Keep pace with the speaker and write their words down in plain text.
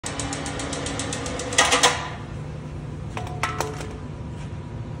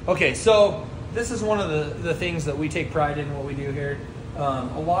Okay, so this is one of the things that we take pride in what we do here.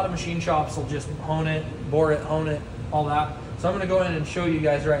 A lot of machine shops will just hone it, bore it, hone it, all that. So I'm going to go ahead and show you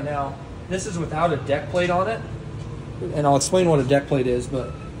guys right now. This is without a deck plate on it, and I'll explain what a deck plate is.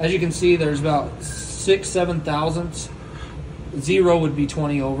 But as you can see, there's about 6-7 thousandths. 0 would be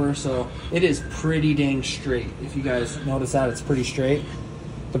 20 over, so it is pretty dang straight. If you guys notice that, it's pretty straight.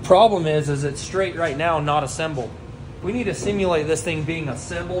 The problem is it's straight right now, not assembled. We need to simulate this thing being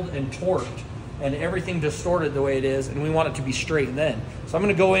assembled and torqued and everything distorted the way it is, and we want it to be straight then. So I'm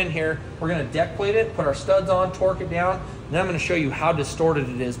going to go in here, we're going to deck plate it, put our studs on, torque it down, and then I'm going to show you how distorted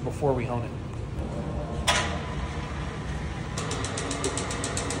it is before we hone it.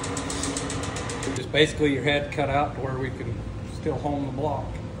 Just basically your head cut out to where we can still hone the block.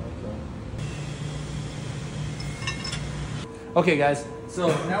 Okay guys, so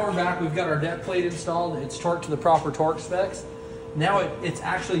now we're back. We've got our deck plate installed. It's torqued to the proper torque specs. Now it's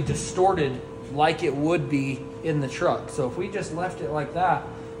actually distorted like it would be in the truck. So if we just left it like that,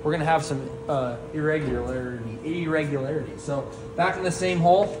 we're gonna have some irregularity. So back in the same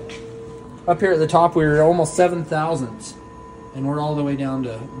hole, up here at the top, we were almost 7 thousandths, and we're all the way down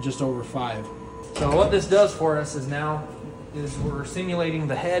to just over 5. So what this does for us is we're simulating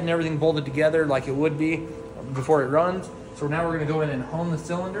the head and everything bolted together like it would be before it runs. So now we're going to go in and hone the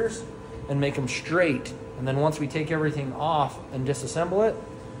cylinders and make them straight. And then once we take everything off and disassemble it,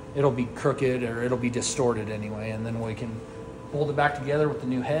 it'll be crooked, or it'll be distorted anyway. And then we can bolt it back together with the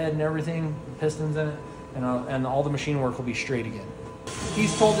new head and everything, pistons in it, and all the machine work will be straight again.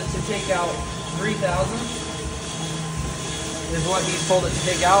 He's told it to take out 3 thousandths. Is what he's told it to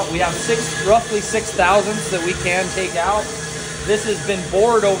take out. We have roughly 6 thousandths that we can take out. This has been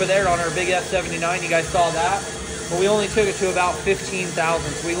bored over there on our big F79. You guys saw that. But we only took it to about 15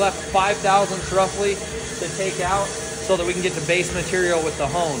 thousandths. We left 5 thousandths roughly to take out so that we can get the base material with the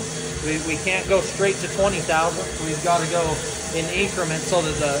hone. We can't go straight to 20 thousandths. We've got to go in increments so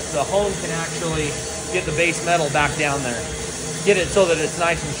that the hone can actually get the base metal back down there. Get it so that it's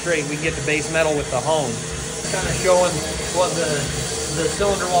nice and straight. We can get the base metal with the hone. Kind of showing what the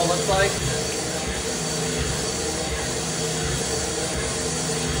cylinder wall looks like.